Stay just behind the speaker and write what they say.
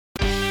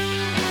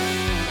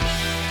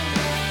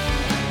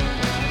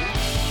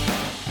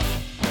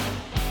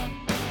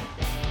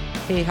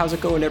Hey, how's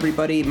it going,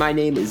 everybody? My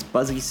name is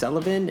Buzzy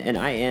Sullivan, and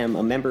I am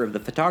a member of the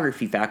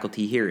photography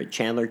faculty here at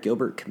Chandler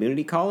Gilbert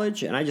Community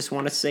College, and I just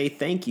want to say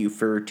thank you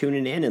for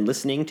tuning in and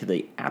listening to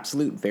the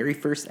absolute very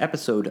first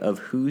episode of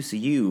Who's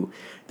You,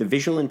 the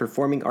visual and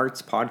performing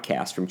arts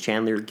podcast from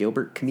Chandler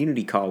Gilbert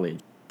Community College.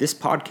 This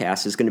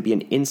podcast is going to be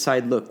an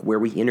inside look where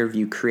we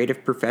interview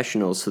creative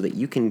professionals so that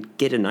you can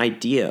get an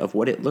idea of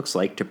what it looks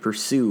like to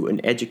pursue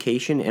an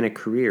education and a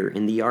career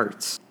in the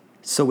arts.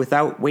 So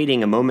without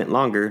waiting a moment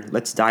longer,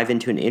 let's dive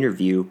into an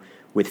interview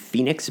with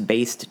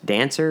Phoenix-based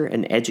dancer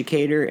and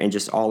educator and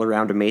just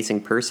all-around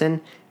amazing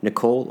person,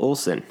 Nicole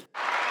Olson.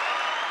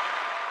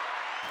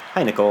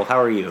 Hi, Nicole. How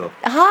are you?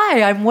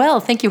 Hi, I'm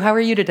well. Thank you. How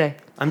are you today?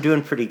 I'm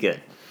doing pretty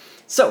good.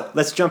 So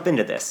let's jump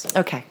into this.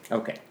 Okay.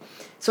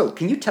 So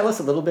can you tell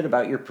us a little bit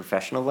about your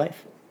professional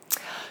life?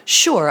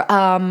 Sure.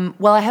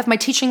 Well, I have my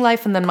teaching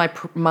life and then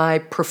my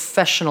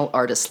professional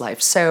artist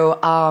life. So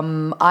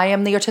I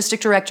am the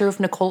artistic director of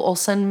Nicole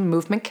Olson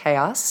Movement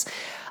Chaos.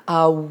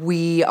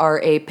 We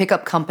are a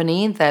pickup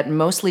company that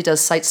mostly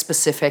does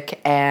site-specific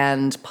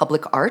and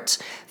public art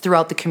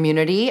throughout the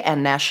community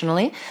and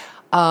nationally.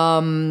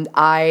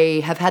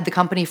 I have had the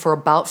company for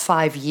about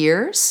 5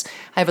 years.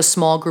 I have a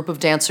small group of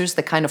dancers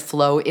that kind of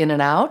flow in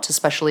and out,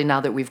 especially now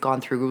that we've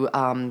gone through,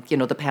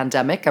 the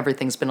pandemic.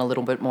 Everything's been a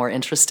little bit more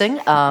interesting.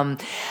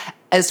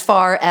 As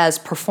far as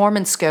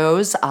performance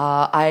goes,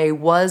 I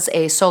was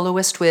a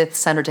soloist with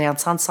Center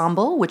Dance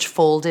Ensemble, which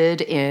folded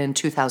in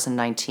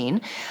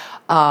 2019.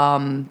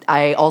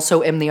 I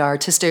also am the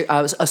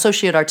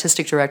associate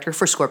artistic director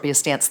for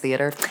Scorpius Dance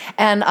Theater,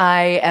 and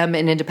I am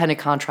an independent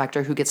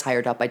contractor who gets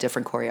hired out by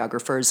different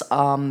choreographers.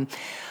 On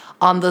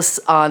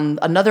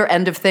another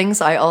end of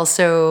things, I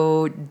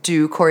also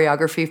do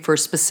choreography for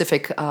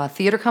specific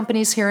theater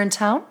companies here in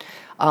town.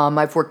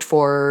 I've worked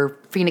for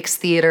Phoenix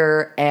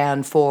Theater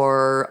and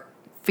for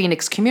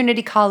Phoenix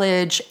Community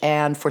College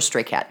and for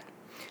Stray Cat.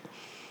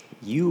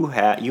 You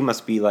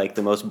must be like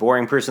the most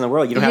boring person in the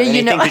world. You don't have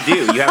anything to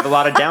do. You have a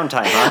lot of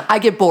downtime, huh? I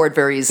get bored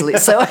very easily,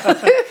 so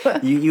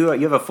you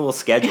have a full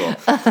schedule.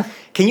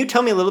 Can you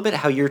tell me a little bit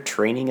how your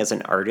training as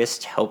an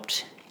artist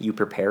helped you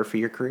prepare for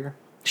your career?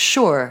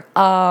 Sure.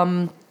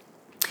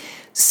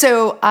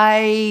 So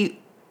I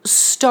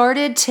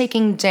started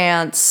taking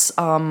dance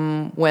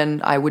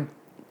when I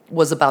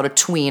was about a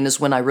tween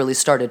is when I really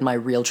started my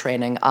real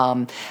training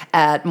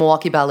at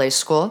Milwaukee Ballet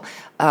School.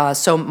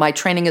 So my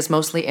training is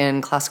mostly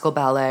in classical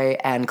ballet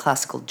and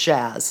classical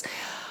jazz.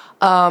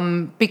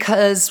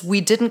 Because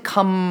we didn't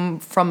come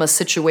from a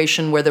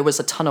situation where there was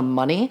a ton of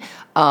money.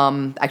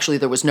 Actually,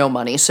 there was no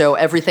money, so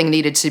everything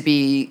needed to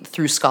be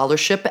through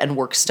scholarship and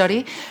work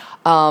study.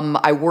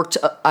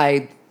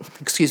 I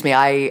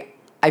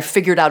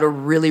figured out a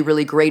really,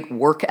 really great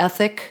work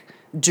ethic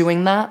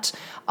doing that.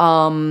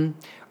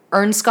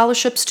 Earned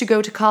scholarships to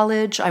go to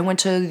college. I went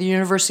to the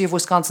University of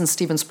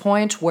Wisconsin-Stevens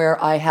Point, where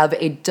I have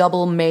a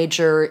double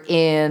major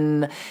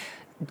in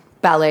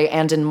ballet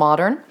and in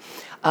modern,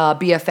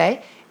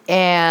 BFA.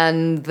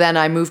 And then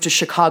I moved to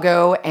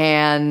Chicago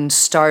and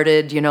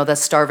started, the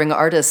starving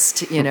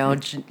artist,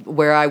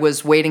 where I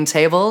was waiting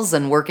tables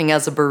and working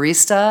as a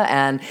barista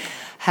and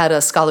had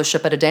a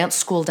scholarship at a dance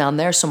school down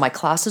there. So my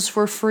classes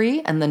were free,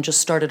 and then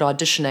just started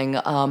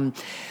auditioning.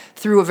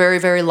 Through a very,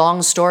 very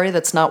long story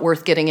that's not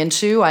worth getting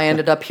into, I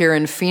ended up here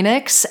in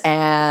Phoenix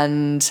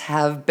and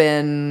have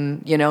been,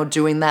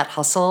 doing that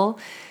hustle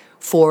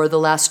for the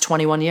last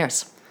 21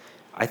 years.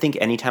 I think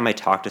anytime I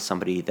talk to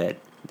somebody that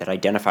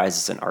identifies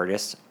as an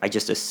artist, I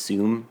just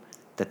assume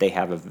that they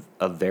have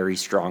a very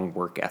strong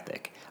work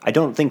ethic. I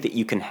don't think that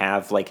you can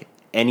have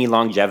any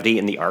longevity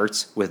in the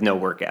arts with no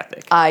work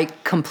ethic. I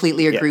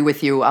completely agree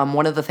with you.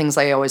 One of the things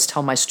I always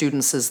tell my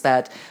students is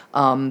that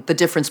the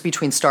difference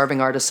between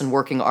starving artists and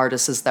working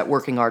artists is that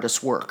working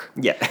artists work.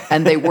 Yeah.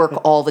 And they work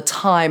all the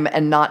time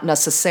and not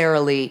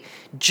necessarily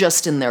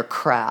just in their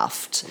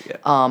craft.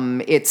 Yeah.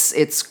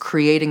 It's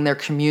creating their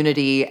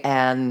community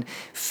and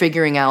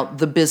figuring out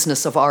the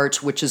business of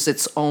art, which is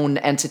its own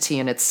entity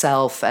in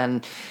itself,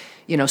 and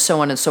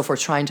so on and so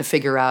forth, trying to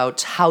figure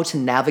out how to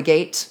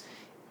navigate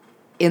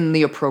in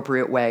the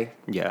appropriate way.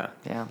 Yeah.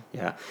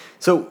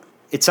 So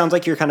it sounds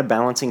like you're kind of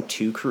balancing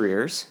two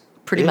careers.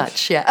 Pretty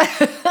much, yeah.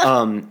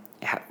 Are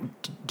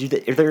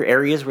there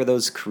areas where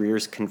those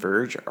careers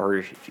converge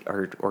or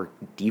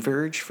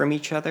diverge from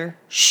each other?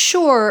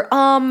 Sure.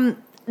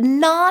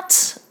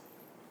 Not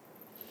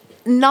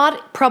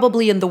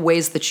probably in the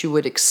ways that you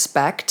would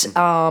expect.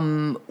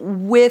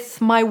 Mm-hmm.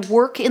 With my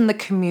work in the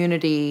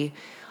community,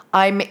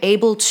 I'm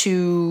able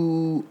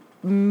to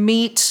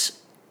meet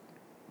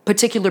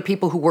particular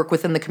people who work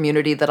within the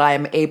community that I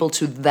am able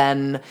to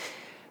then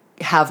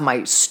have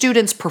my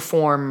students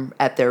perform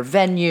at their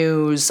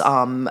venues.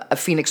 A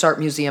Phoenix Art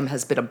Museum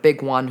has been a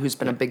big one who's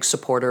been a big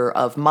supporter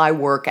of my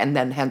work, and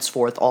then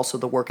henceforth also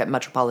the work at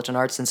Metropolitan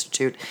Arts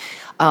Institute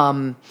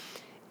in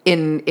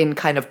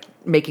kind of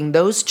making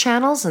those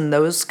channels and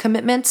those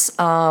commitments,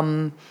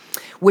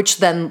 which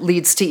then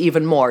leads to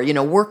even more.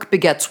 Work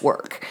begets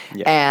work.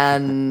 Yeah.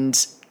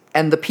 And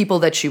and the people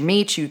that you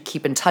meet, you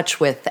keep in touch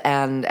with,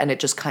 and it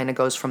just kind of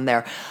goes from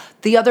there.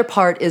 The other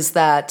part is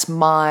that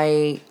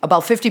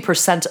about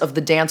 50% of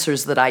the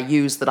dancers that I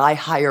use, that I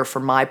hire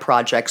for my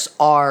projects,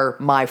 are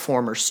my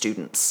former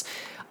students.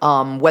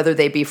 Whether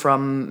they be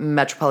from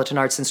Metropolitan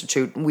Arts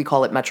Institute, we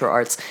call it Metro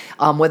Arts,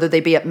 whether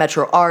they be at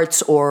Metro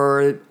Arts,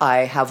 or I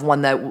have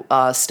one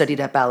that studied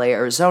at Ballet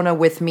Arizona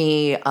with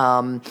me,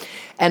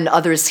 and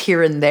others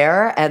here and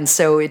there. And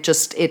so it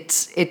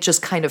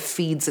just kind of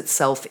feeds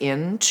itself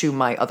into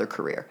my other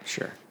career.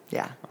 Sure.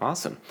 Yeah.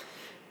 Awesome.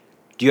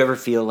 Do you ever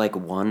feel like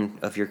one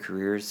of your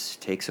careers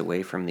takes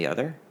away from the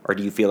other, or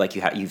do you feel like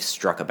you've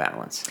struck a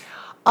balance?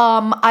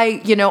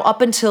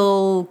 Up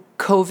until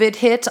COVID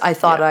hit, I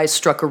thought I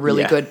struck a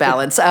really good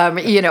balance.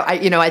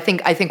 I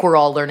think we're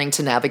all learning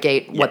to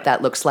navigate what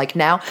that looks like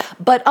now.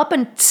 But up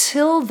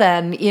until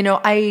then,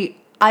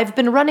 I've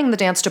been running the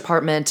dance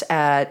department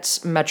at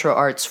Metro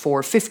Arts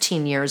for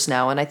 15 years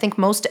now, and I think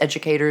most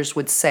educators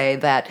would say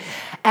that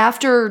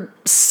after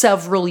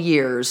several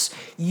years,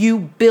 you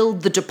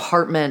build the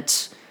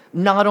department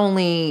not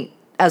only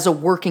as a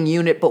working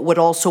unit, but what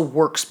also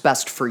works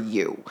best for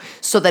you,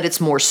 so that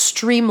it's more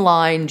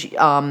streamlined,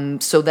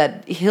 so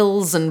that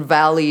hills and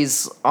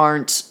valleys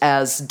aren't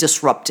as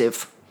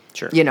disruptive,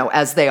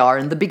 as they are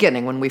in the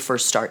beginning when we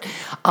first start.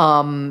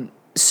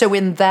 So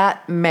in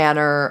that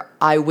manner,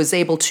 I was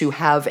able to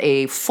have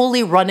a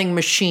fully running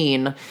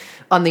machine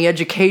on the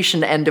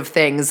education end of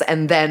things,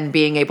 and then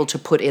being able to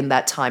put in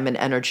that time and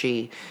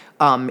energy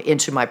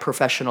into my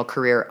professional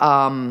career.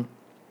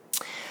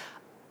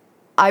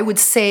 I would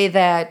say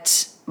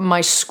that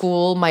my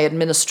school, my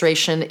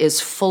administration,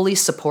 is fully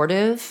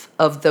supportive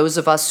of those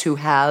of us who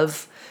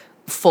have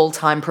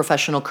full-time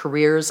professional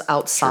careers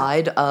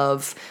outside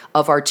of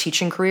our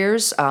teaching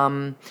careers.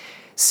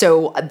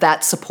 So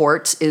that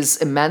support is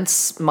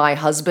immense. My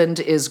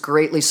husband is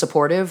greatly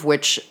supportive,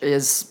 which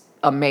is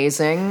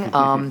amazing.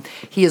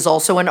 He is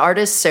also an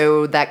artist,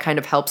 so that kind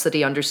of helps, that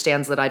he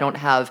understands that I don't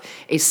have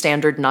a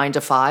standard 9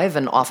 to 5,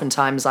 and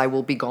oftentimes I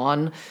will be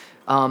gone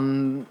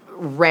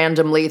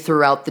randomly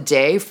throughout the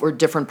day for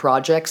different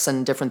projects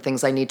and different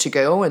things I need to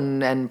go,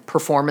 and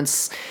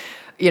performance,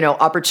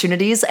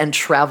 opportunities and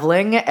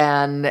traveling.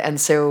 And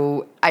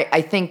so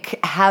I think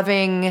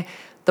having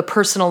the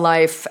personal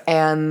life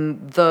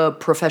and the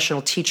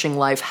professional teaching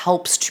life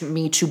helps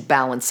me to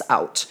balance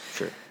out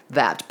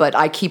that. But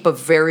I keep a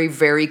very,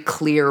 very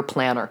clear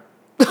planner.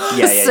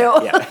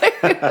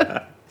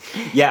 Yeah.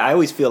 I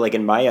always feel like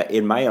in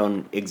my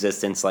own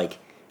existence, like,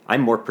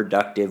 I'm more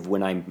productive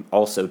when I'm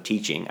also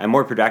teaching. I'm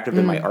more productive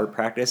in my art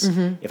practice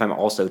if I'm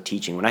also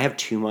teaching. When I have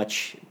too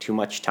much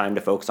time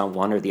to focus on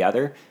one or the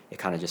other, it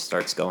kind of just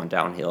starts going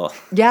downhill.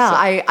 Yeah, so.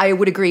 I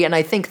would agree. And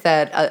I think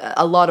that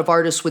a lot of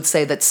artists would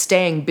say that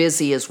staying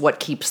busy is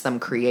what keeps them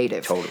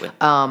creative. Totally.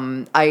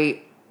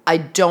 I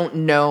don't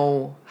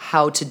know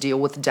how to deal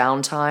with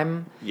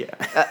downtime.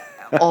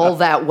 All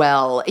that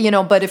well.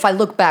 But if I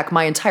look back,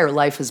 my entire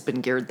life has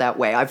been geared that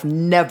way. I've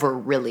never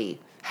really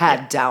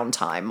had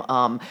downtime.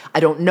 I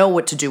don't know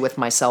what to do with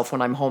myself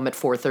when I'm home at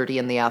 4:30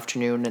 in the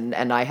afternoon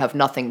and I have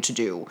nothing to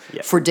do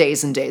for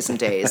days and days and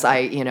days.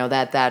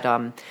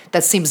 That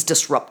seems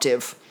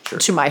disruptive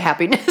to my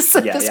happiness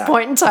at this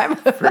point in time.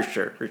 For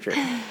sure.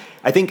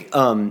 I think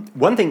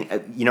one thing,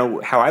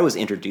 how I was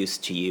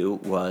introduced to you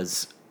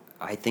was,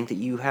 I think that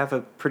you have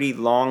a pretty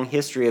long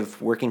history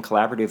of working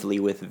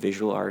collaboratively with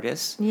visual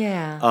artists.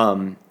 Yeah.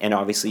 And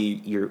obviously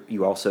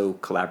you also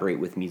collaborate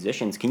with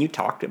musicians. Can you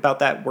talk about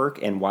that work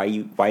and why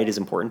it is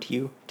important to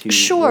you to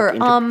work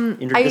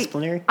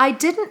interdisciplinary? I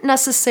didn't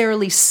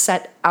necessarily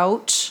set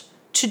out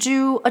to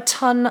do a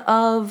ton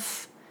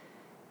of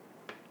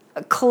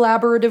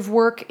collaborative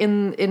work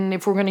in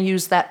if we're going to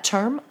use that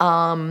term.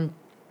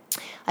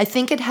 I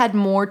think it had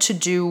more to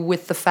do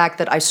with the fact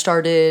that I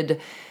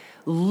started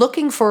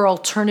looking for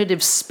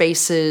alternative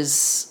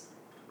spaces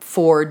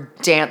for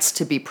dance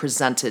to be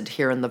presented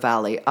here in the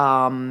Valley.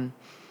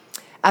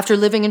 After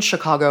living in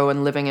Chicago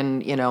and living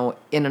in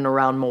and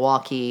around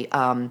Milwaukee,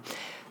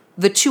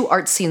 the two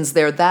art scenes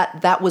there,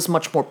 that was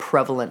much more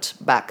prevalent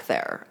back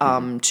there,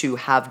 to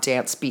have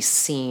dance be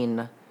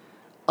seen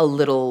a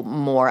little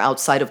more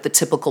outside of the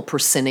typical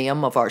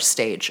proscenium of our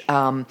stage.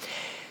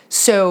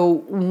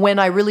 So when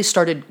I really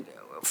started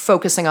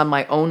focusing on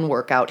my own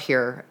work out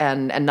here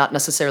and not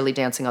necessarily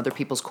dancing other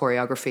people's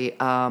choreography,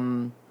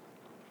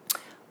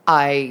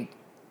 I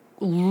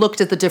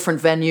looked at the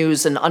different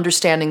venues and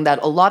understanding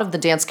that a lot of the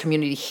dance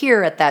community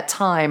here at that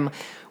time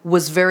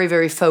was very,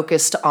 very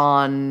focused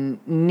on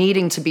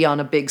needing to be on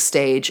a big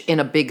stage in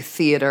a big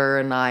theater.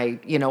 And I,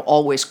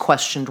 always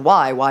questioned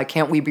why. Why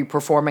can't we be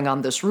performing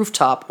on this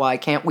rooftop? Why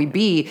can't we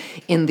be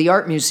in the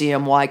art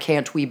museum? Why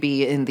can't we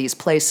be in these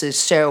places?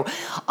 So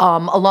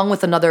along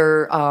with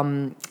another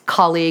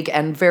colleague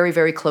and very,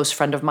 very close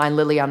friend of mine,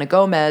 Liliana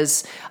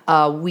Gomez,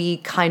 we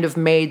kind of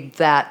made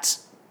that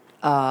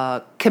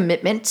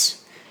commitment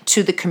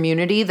to the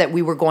community that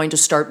we were going to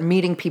start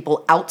meeting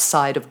people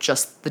outside of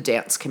just the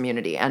dance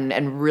community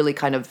and really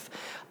kind of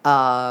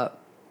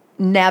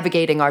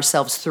navigating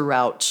ourselves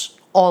throughout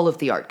all of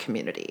the art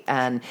community,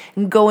 and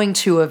going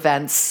to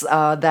events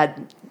that,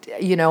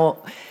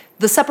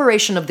 the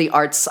separation of the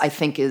arts, I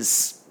think,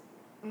 is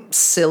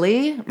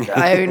silly,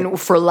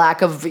 for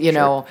lack of,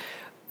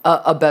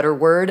 a better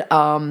word.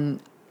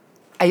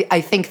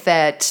 I think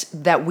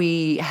that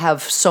we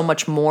have so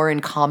much more in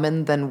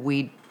common than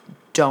we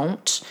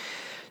don't.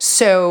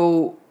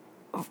 So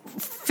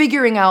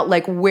figuring out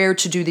like where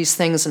to do these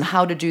things and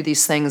how to do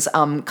these things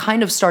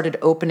kind of started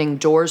opening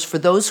doors for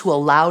those who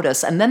allowed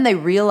us. And then they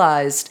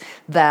realized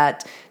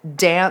that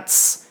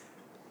dance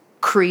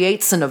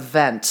creates an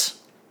event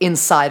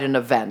inside an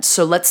event.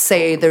 So let's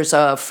say there's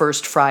a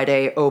First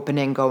Friday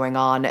opening going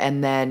on,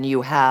 and then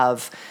you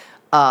have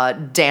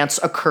dance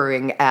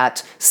occurring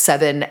at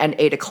 7 and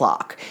 8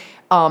 o'clock.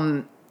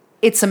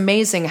 It's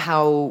amazing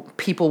how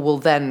people will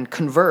then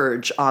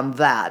converge on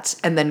that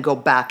and then go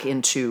back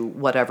into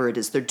whatever it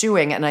is they're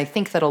doing. And I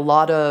think that a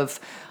lot of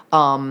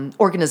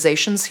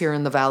organizations here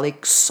in the Valley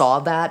saw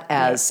that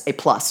as a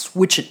plus,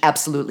 which it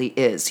absolutely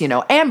is,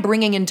 and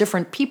bringing in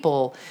different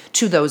people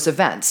to those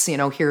events.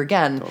 Here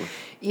again, totally.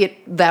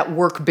 That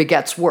work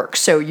begets work.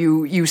 So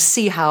you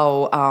see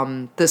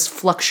how this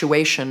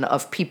fluctuation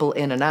of people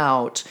in and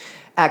out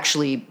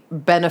actually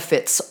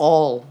benefits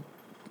all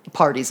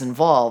parties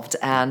involved.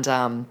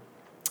 And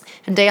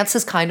dance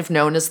is kind of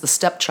known as the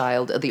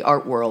stepchild of the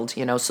art world,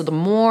 So the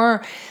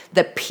more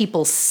that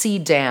people see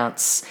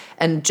dance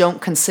and don't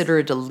consider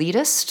it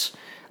elitist,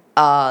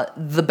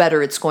 the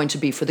better it's going to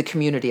be for the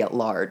community at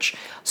large.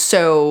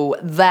 So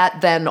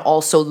that then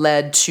also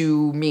led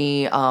to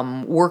me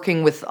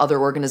working with other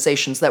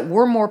organizations that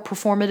were more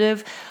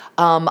performative.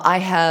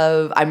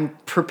 I'm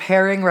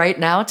preparing right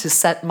now to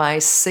set my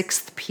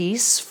 6th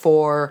piece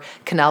for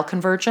Canal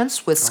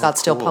Convergence with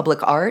Scottsdale cool.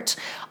 Public Art,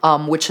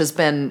 which has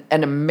been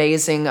an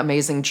amazing,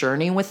 amazing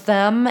journey with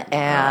them,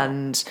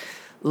 and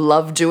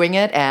love doing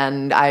it.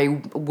 And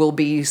I will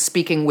be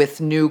speaking with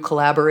new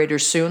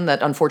collaborators soon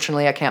that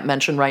unfortunately I can't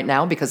mention right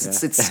now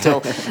because it's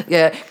still,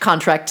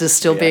 contract is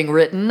still being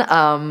written.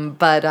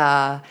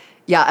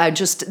 I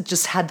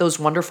just had those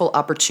wonderful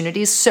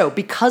opportunities. So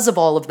because of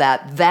all of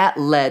that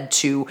led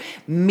to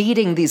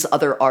meeting these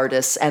other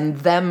artists and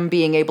them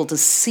being able to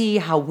see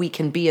how we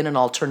can be in an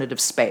alternative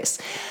space.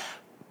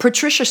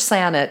 Patricia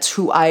Sannett,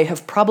 who I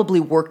have probably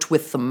worked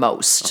with the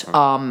most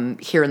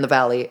here in the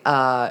Valley,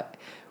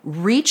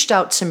 reached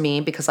out to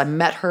me because I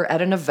met her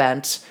at an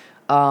event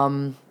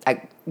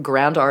at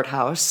Grand Art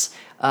House.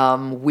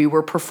 We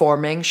were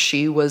performing.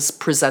 She was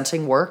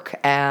presenting work,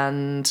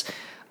 and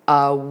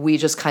we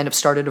just kind of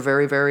started a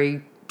very,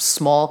 very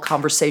small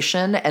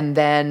conversation, and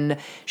then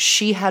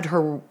she had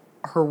her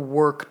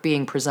work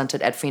being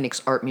presented at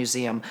Phoenix Art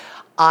Museum.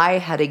 I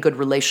had a good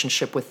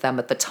relationship with them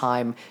at the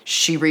time.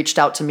 She reached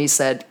out to me,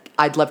 said,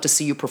 "I'd love to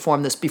see you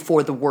perform this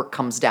before the work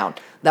comes down."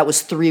 That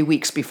was 3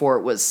 weeks before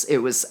it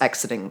was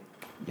exiting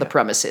the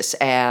premises,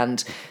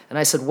 and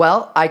I said,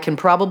 "Well, I can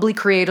probably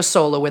create a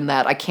solo in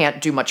that. I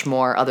can't do much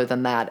more other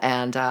than that."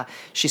 And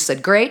she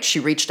said, "Great." She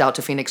reached out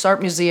to Phoenix Art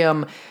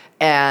Museum.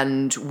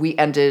 And we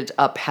ended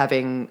up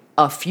having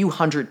a few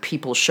hundred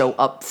people show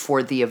up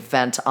for the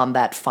event on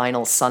that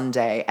final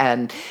Sunday.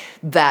 And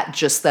that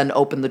just then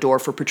opened the door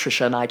for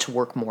Patricia and I to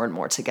work more and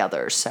more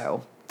together.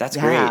 So that's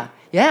great.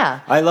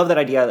 Yeah. I love that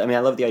idea. I mean, I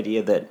love the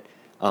idea that,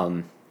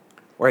 or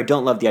I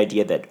don't love the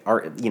idea that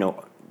art,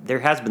 there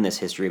has been this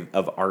history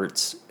of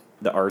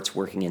the arts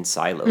working in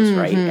silos,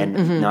 right?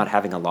 And not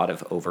having a lot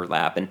of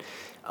overlap. And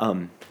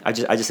I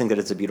just think that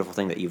it's a beautiful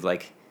thing that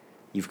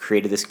you've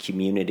created this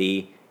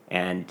community,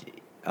 and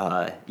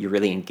you're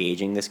really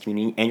engaging this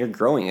community, and you're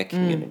growing a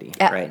community,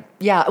 right?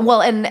 Yeah.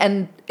 Well,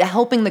 and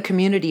helping the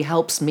community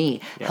helps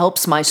me,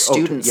 helps my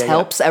students,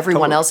 helps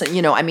everyone else.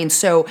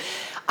 So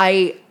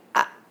I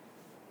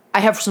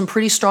have some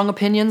pretty strong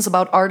opinions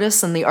about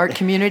artists and the art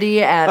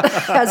community, and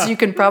as you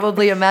can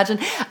probably imagine,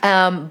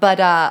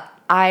 but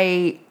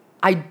I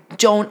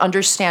don't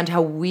understand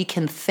how we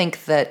can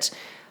think that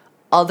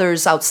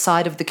others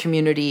outside of the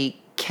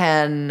community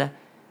can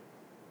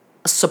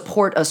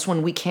support us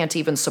when we can't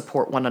even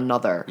support one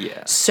another.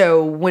 Yeah.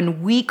 So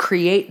when we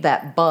create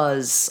that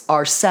buzz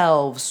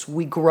ourselves,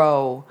 we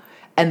grow,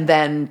 and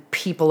then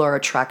people are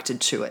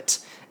attracted to it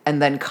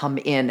and then come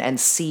in and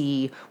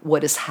see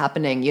what is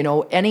happening.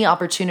 Any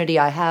opportunity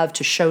I have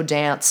to show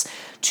dance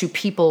to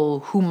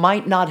people who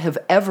might not have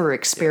ever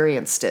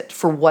experienced it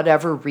for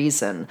whatever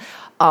reason,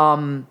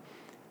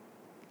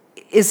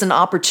 is an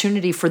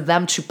opportunity for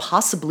them to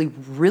possibly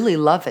really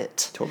love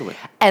it. Totally.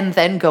 And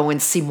then go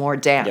and see more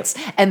dance.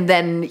 Yep. And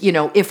then,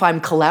 if I'm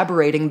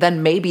collaborating,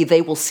 then maybe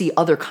they will see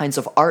other kinds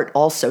of art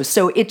also.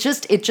 So it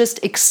just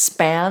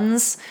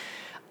expands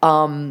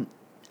our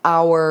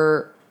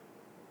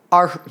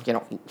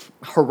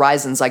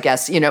horizons, I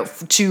guess,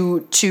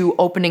 to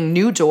opening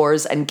new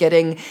doors and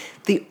getting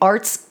the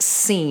arts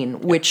scene,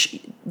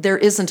 which there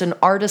isn't an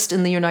artist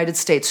in the United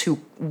States who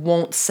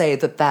won't say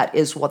that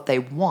is what they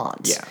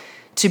want. Yeah.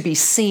 To be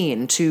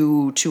seen,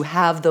 to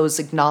have those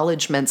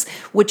acknowledgments,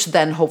 which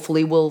then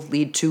hopefully will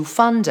lead to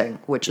funding,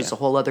 which is a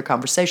whole other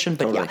conversation.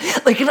 But totally.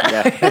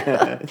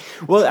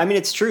 Well, I mean,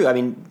 it's true. I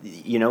mean,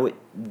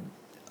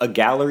 a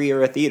gallery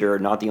or a theater are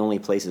not the only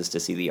places to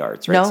see the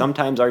arts, right? No.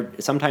 Sometimes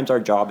our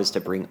job is to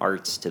bring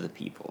arts to the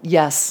people.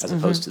 Yes. As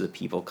opposed to the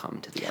people come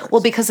to the arts.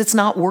 Well, because it's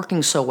not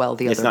working so well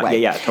the other way.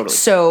 Yeah, totally.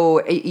 So,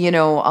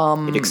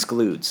 it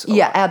excludes.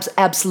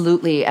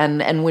 Absolutely.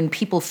 And when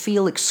people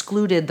feel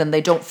excluded, then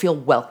they don't feel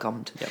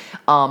welcomed. Yep.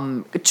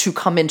 To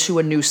come into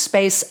a new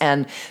space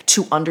and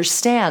to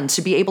understand,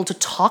 to be able to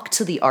talk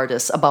to the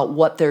artists about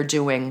what they're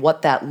doing,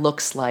 what that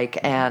looks like,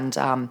 and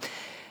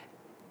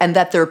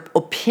that their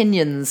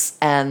opinions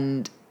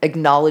and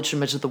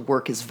acknowledgement of the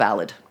work is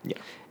valid. Yeah.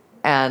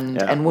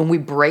 And when we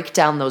break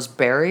down those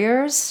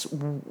barriers,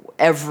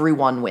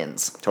 everyone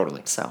wins.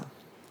 Totally. So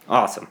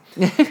awesome.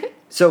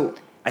 So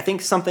I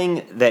think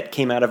something that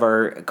came out of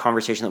our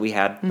conversation that we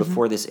had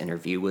before this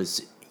interview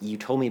was you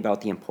told me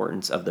about the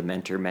importance of the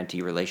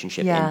mentor-mentee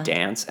relationship in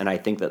dance, and I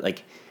think that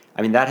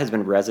that has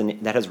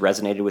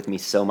resonated with me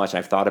so much.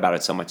 I've thought about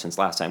it so much since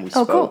last time we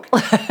spoke.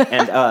 Cool.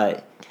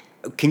 And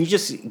can you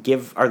just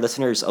give our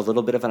listeners a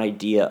little bit of an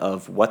idea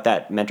of what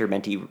that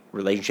mentor-mentee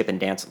relationship in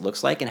dance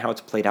looks like and how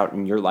it's played out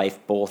in your life,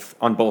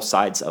 on both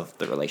sides of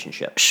the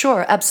relationship?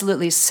 Sure,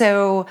 absolutely.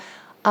 So,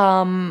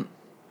 one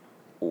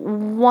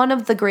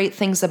of the great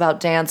things about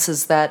dance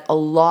is that a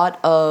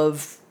lot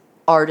of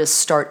artists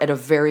start at a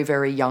very,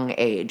 very young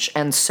age.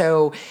 And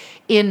so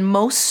in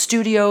most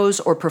studios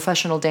or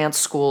professional dance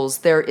schools,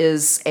 there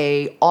is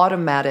a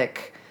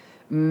automatic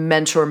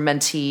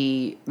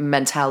mentor-mentee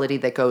mentality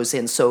that goes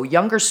in. So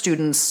younger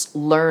students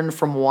learn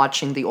from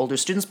watching the older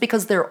students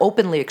because they're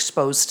openly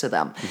exposed to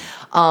them.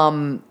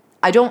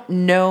 I don't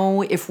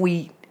know if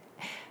we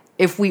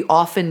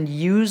often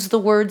use the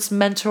words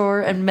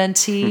mentor and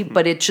mentee,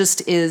 but it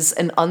just is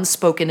an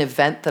unspoken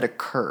event that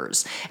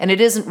occurs. And it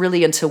isn't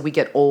really until we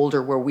get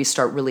older where we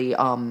start really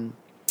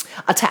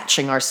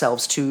attaching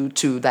ourselves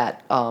to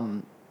that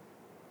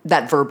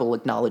that verbal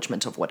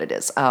acknowledgement of what it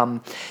is.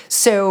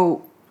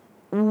 So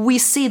we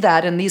see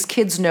that, and these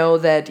kids know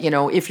that,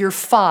 if you're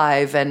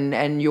 5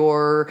 and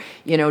you're,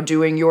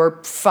 doing your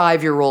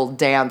 5-year-old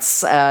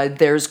dance,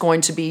 there's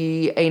going to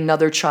be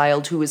another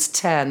child who is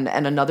 10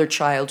 and another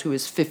child who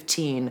is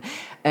 15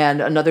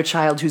 and another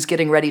child who's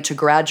getting ready to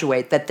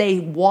graduate, that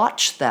they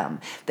watch them.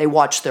 They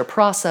watch their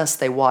process,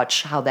 they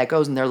watch how that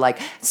goes, and they're like,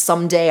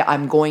 someday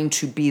I'm going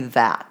to be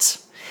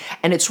that.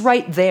 And it's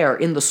right there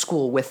in the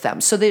school with them.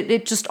 So that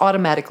it just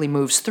automatically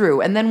moves through.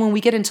 And then when we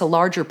get into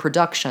larger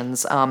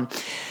productions,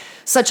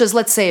 such as,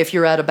 let's say, if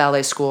you're at a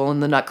ballet school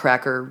and the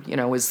Nutcracker,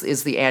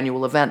 is the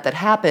annual event that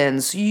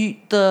happens,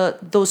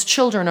 those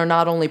children are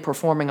not only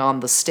performing on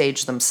the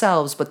stage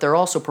themselves, but they're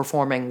also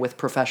performing with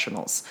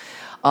professionals.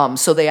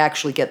 So they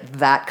actually get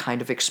that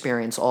kind of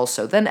experience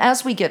also. Then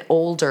as we get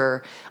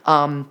older,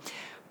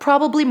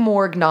 probably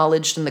more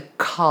acknowledged in the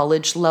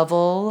college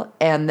level,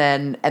 and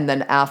then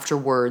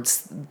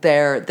afterwards,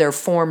 there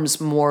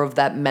forms more of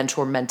that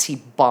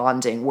mentor-mentee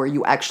bonding where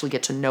you actually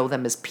get to know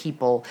them as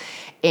people,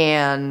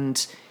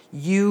 and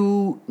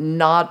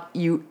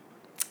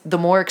the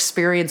more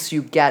experience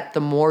you get, the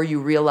more you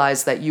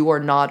realize that you are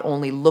not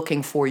only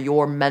looking for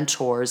your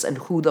mentors and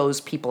who those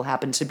people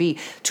happen to be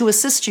to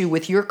assist you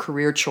with your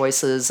career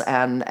choices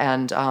and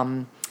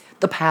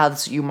the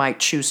paths you might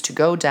choose to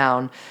go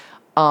down,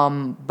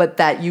 but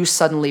that you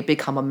suddenly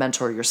become a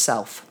mentor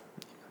yourself.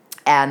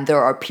 And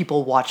there are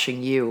people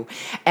watching you.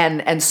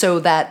 And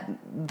so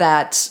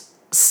that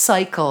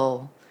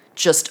cycle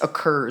just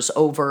occurs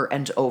over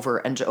and over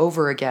and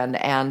over again.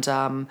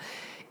 And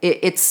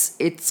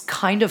it's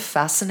kind of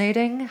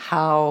fascinating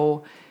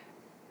how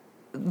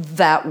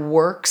that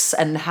works,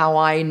 and how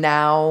I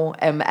now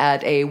am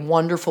at a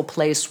wonderful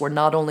place where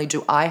not only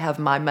do I have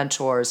my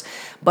mentors,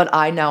 but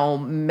I now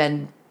am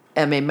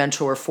a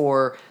mentor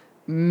for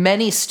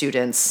many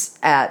students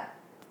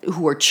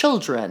who are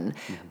children.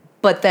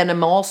 But then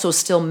I'm also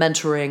still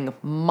mentoring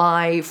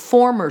my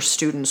former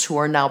students who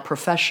are now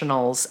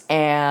professionals,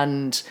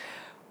 and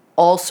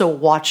also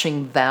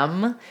watching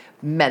them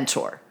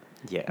mentor.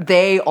 Yeah.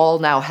 They all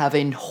now have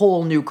a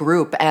whole new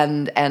group,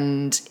 and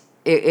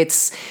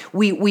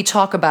we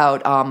talk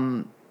about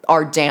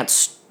our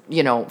dance,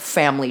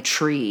 family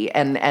tree,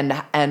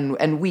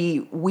 and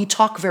we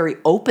talk very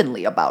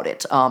openly about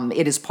it.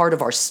 It is part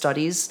of our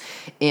studies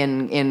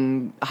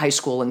in high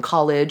school and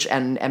college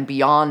and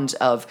beyond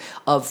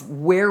of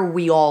where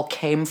we all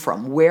came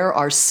from, where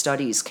our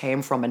studies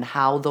came from, and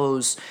how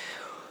those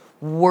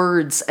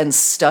words and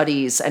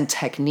studies and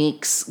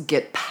techniques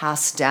get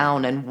passed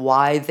down, and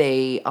why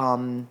they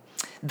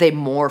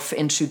morph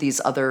into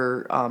these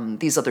other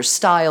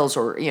styles,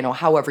 or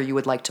however you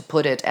would like to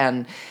put it,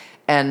 and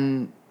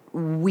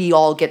we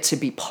all get to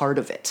be part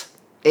of it.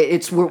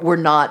 We're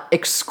not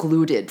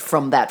excluded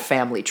from that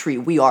family tree.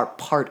 We are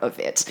part of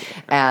it,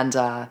 and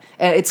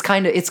it's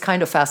kind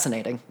of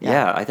fascinating.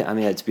 Yeah, I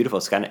mean it's beautiful.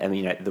 It's kind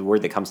of, the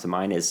word that comes to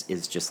mind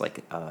is just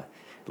like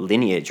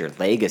lineage or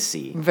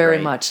legacy. Very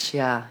right? much,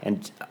 yeah.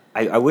 And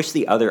I wish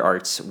the other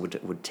arts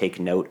would take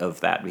note of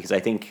that, because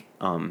I think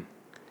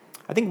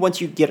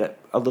once you get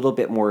a little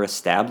bit more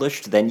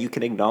established, then you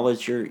can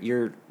acknowledge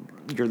your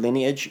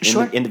lineage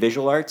Sure. in the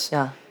visual arts.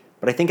 Yeah.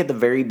 But I think at the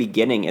very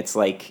beginning, it's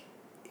like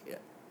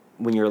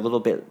when you're a little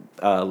bit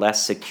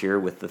less secure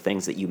with the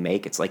things that you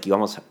make, it's like you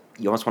almost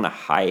want to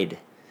hide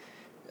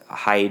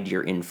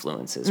your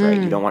influences,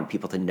 right? You don't want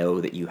people to know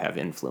that you have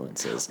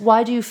influences.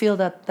 Why do you feel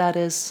that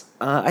is?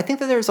 I think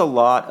that there's a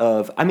lot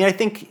of, I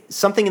think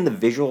something in the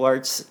visual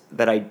arts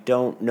that I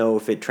don't know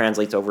if it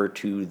translates over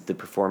to the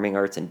performing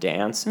arts and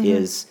dance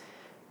is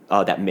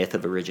that myth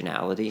of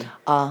originality.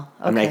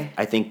 Okay.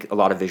 I think a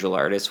lot of visual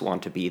artists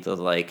want to be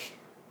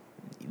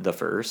the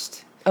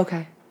first.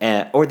 Okay.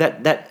 Or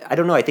that I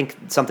don't know. I think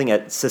something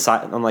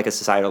on like a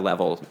societal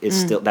level is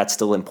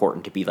still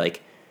important to be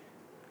like,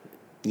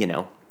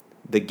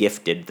 the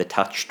gifted, the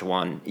touched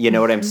one. You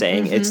know what I'm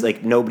saying? It's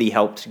like nobody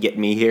helped get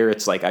me here.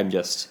 It's like I'm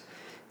just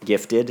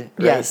gifted.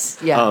 Right? Yes.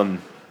 Yeah.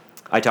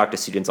 I talk to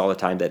students all the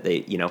time that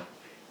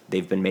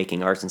they've been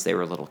making art since they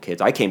were little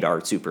kids. I came to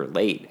art super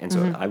late, and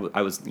so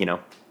I was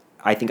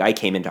I think I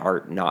came into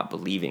art not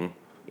believing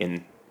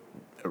in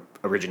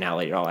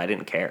originality at all. I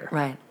didn't care.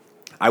 Right.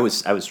 I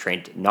was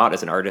trained not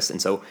as an artist,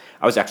 and so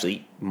I was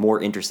actually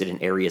more interested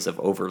in areas of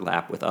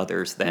overlap with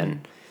others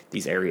than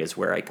these areas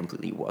where I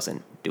completely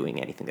wasn't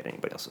doing anything that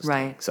anybody else was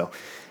doing. So,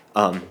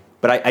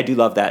 but I do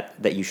love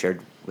that you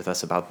shared with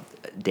us about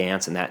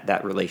dance and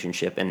that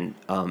relationship and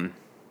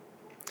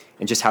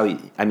just how,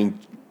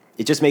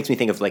 it just makes me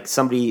think of like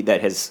somebody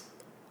that has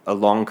a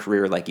long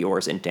career like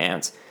yours in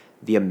dance,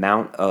 the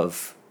amount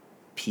of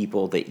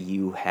people that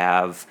you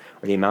have,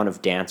 or the amount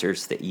of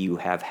dancers that you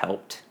have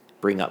helped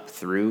bring up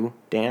through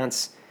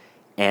dance,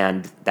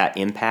 and that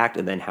impact,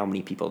 and then how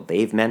many people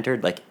they've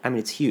mentored. Like,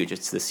 it's huge.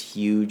 It's this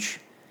huge.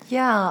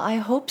 Yeah, I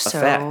hope so.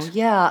 Effect.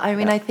 Yeah,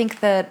 I think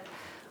that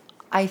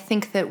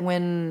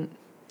when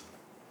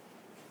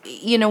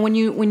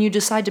when you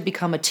decide to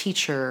become a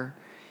teacher,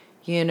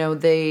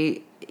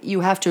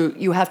 you have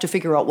to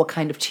figure out what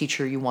kind of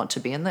teacher you want to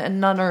be, and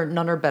none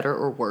are better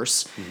or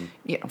worse,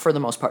 for the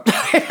most part.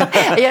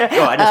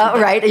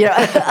 Right?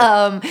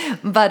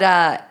 But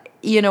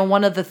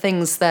one of the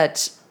things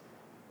that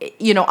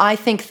I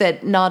think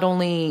that not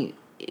only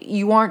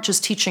you aren't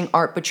just teaching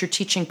art, but you're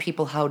teaching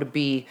people how to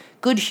be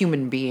good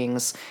human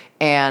beings,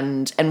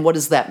 and what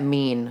does that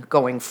mean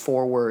going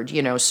forward?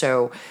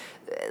 So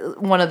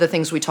one of the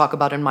things we talk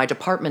about in my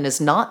department is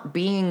not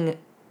being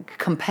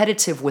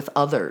competitive with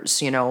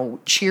others.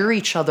 Cheer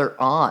each other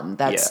on.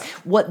 That's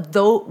what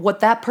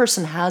that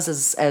person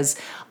has as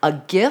a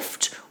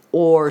gift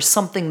or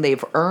something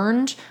they've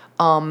earned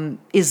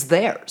is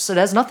theirs. It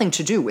has nothing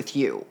to do with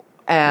you.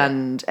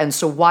 And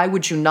so why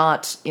would you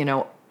not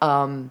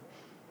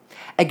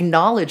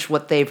acknowledge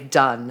what they've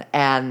done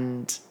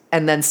and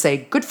then say,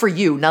 good for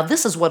you. Now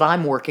this is what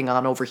I'm working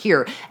on over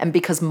here. And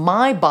because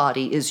my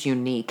body is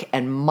unique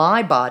and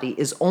my body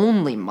is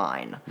only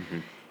mine,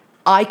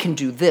 I can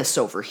do this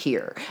over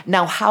here.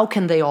 Now, how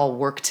can they all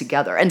work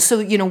together? And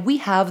so, we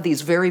have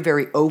these very,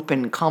 very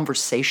open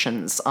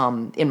conversations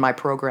in my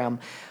program.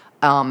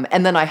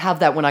 And then I have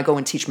that when I go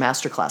and teach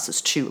master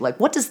classes too. Like,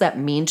 what does that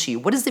mean to you?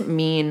 What does it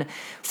mean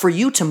for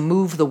you to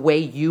move the way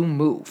you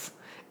move?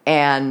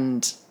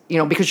 And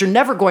because you're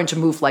never going to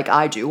move like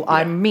I do. Yeah.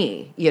 I'm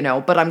me,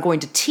 but I'm going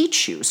to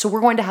teach you. So we're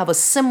going to have a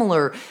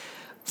similar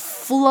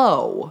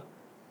flow,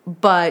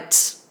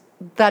 but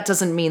that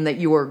doesn't mean that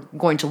you are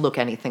going to look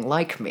anything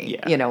like me,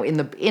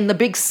 in the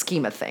big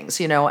scheme of things,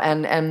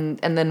 and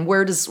then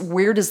where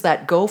does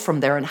that go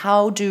from there? And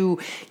how do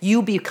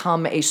you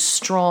become a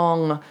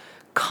strong,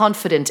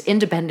 confident,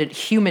 independent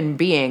human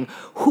being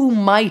who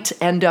might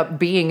end up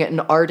being an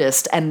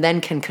artist and then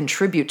can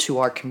contribute to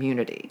our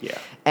community? Yeah.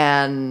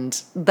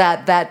 And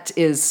that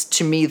is,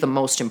 to me, the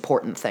most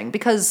important thing,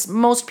 because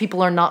most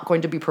people are not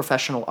going to be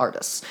professional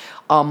artists,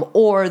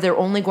 or they're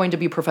only going to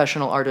be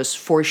professional artists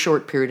for a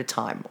short period of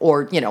time,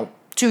 or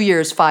 2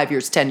 years, 5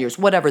 years, 10 years,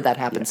 whatever that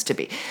happens to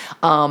be.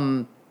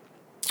 A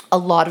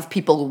lot of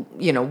people,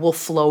 will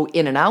flow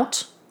in and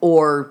out,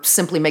 or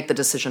simply make the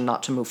decision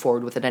not to move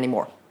forward with it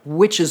anymore,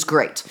 which is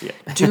great. Yeah.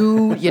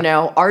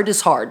 Art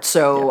is hard.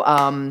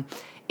 So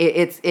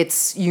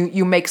it's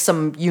you make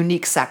some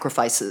unique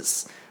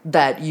sacrifices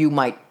that you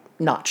might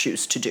not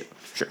choose to do.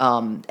 Sure.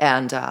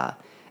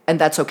 And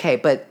that's okay.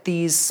 But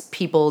these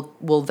people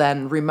will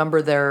then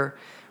remember their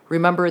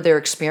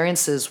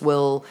experiences,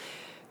 will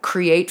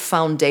create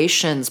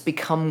foundations,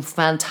 become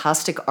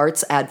fantastic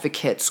arts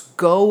advocates,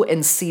 go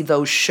and see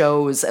those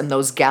shows and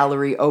those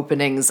gallery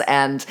openings.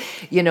 And,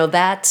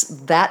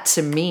 that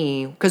to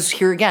me, because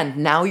here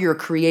again, now you're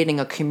creating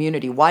a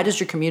community. Why does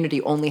your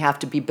community only have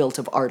to be built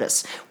of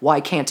artists? Why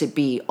can't it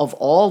be of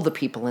all the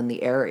people in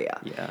the area?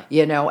 Yeah.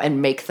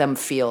 And make them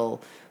feel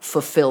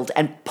fulfilled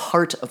and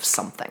part of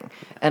something.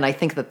 Yeah. And I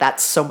think that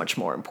that's so much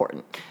more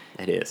important.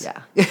 It is.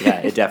 Yeah.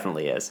 Yeah, it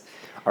definitely is.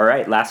 All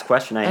right, last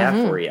question I have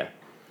for you.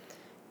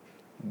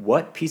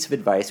 What piece of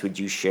advice would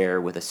you share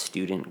with a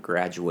student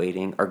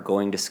graduating or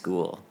going to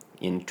school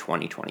in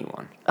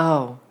 2021?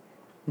 Oh,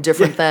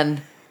 different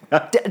than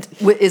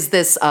is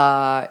this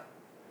a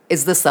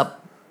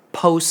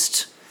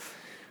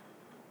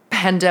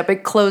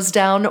post-pandemic close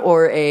down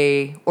or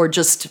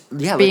just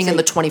being in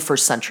the 21st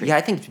century? Yeah,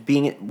 I think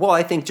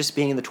just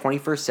being in the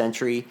 21st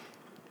century,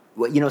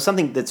 well,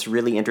 something that's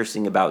really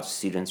interesting about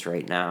students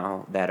right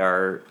now that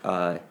are,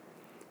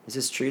 is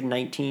this true,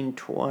 19,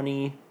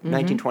 20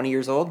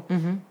 years old,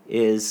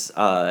 is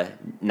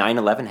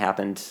 9/11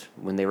 happened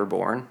when they were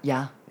born.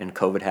 Yeah. And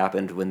COVID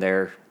happened when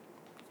they're,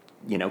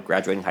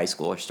 graduating high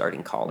school or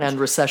starting college. And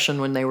recession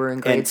when they were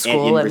in grade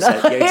school. Yeah,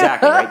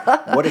 exactly,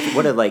 right?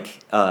 What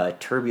a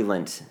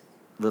turbulent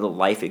little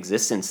life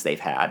existence they've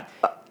had.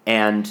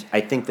 And I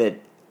think that,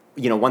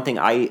 one thing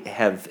I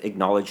have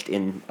acknowledged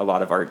in a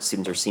lot of art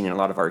students, or seen in a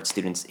lot of art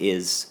students,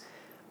 is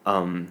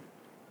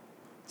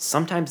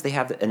sometimes they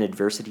have an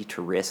adversity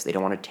to risk. They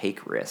don't want to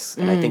take risks.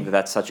 And I think that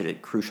that's such a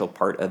crucial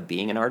part of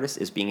being an artist,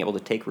 is being able to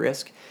take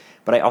risk.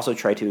 But I also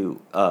try to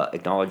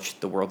acknowledge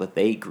the world that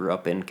they grew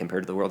up in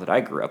compared to the world that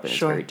I grew up in.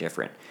 Sure. It's very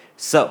different.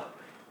 So,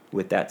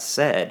 with that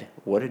said,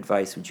 what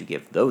advice would you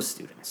give those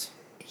students?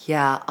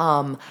 Yeah,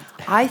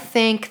 I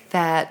think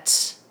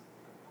that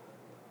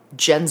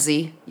Gen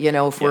Z,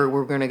 if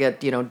we're going to get,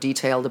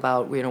 detailed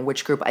about,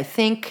 which group, I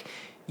think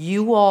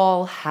you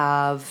all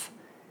have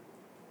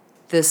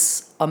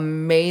this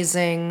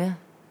amazing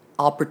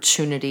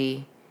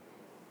opportunity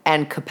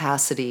and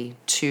capacity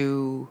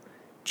to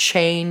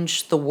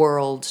change the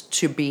world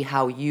to be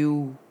how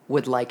you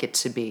would like it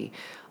to be.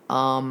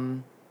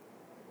 I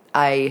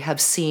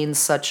have seen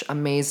such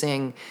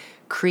amazing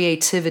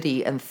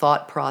creativity and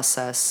thought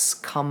process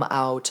come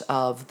out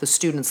of the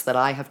students that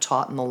I have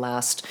taught in the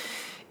last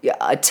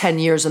 10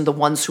 years, and the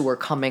ones who are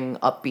coming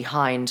up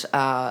behind,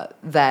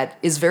 that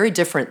is very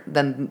different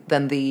than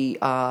the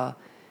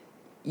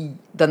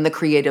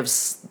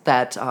creatives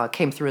that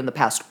came through in the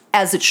past,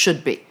 as it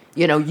should be.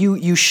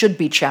 You should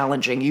be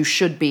challenging. You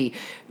should be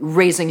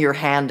raising your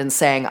hand and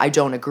saying, I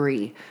don't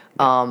agree,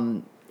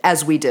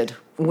 as we did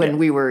when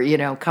we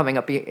were, coming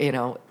up,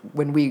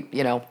 when we,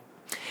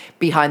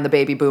 behind the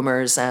baby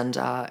boomers and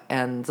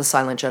the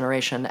silent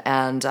generation.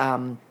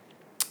 And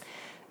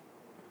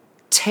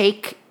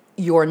take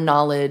your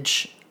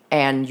knowledge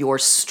and your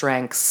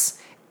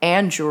strengths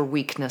and your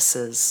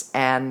weaknesses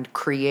and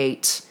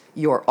create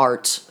your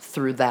art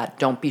through that.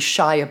 Don't be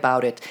shy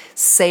about it.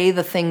 Say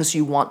the things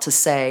you want to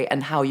say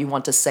and how you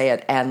want to say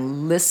it,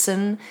 and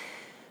listen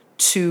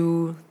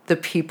to the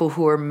people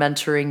who are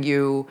mentoring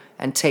you,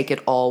 and take it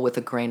all with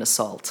a grain of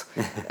salt.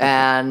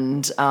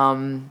 And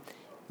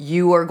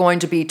you are going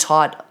to be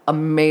taught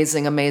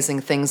amazing, amazing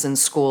things in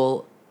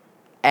school,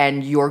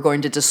 and you're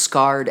going to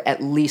discard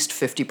at least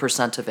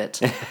 50% of it.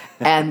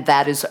 And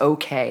that is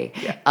okay,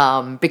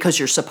 because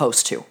you're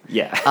supposed to.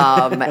 Yeah.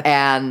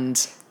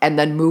 And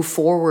then move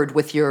forward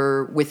with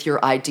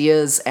your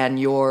ideas and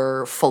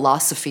your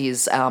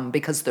philosophies,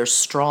 because they're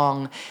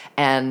strong,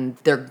 and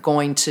they're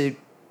going to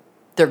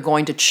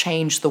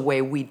change the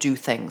way we do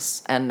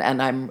things.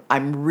 And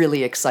I'm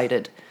really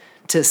excited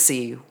to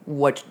see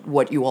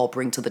what you all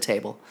bring to the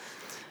table.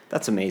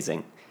 That's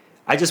amazing.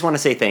 I just want to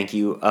say thank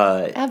you.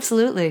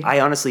 Absolutely. I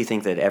honestly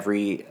think that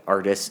every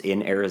artist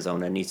in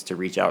Arizona needs to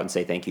reach out and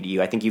say thank you to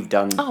you. I think you've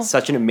done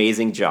such an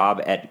amazing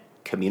job at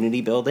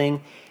community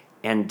building,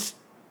 and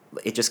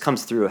it just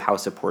comes through how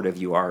supportive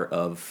you are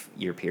of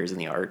your peers in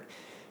the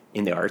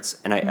arts.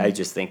 And I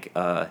just think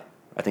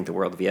I think the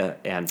world of you.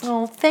 And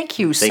thank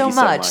you so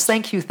much.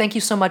 Thank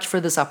you so much for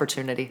this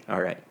opportunity.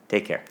 All right,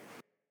 take care.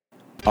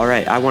 All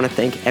right, I want to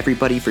thank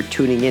everybody for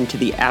tuning in to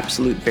the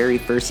absolute very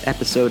first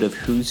episode of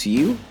Who's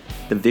You?,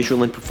 the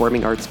visual and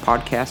performing arts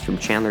podcast from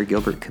Chandler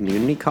Gilbert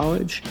Community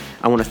College.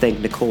 I want to thank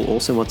Nicole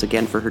Olson once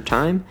again for her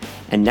time.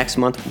 And next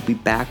month, we'll be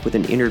back with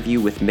an interview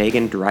with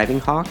Megan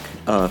Drivinghawk,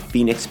 a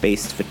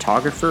Phoenix-based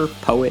photographer,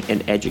 poet,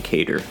 and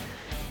educator.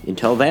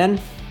 Until then,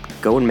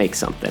 go and make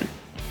something.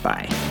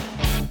 Bye.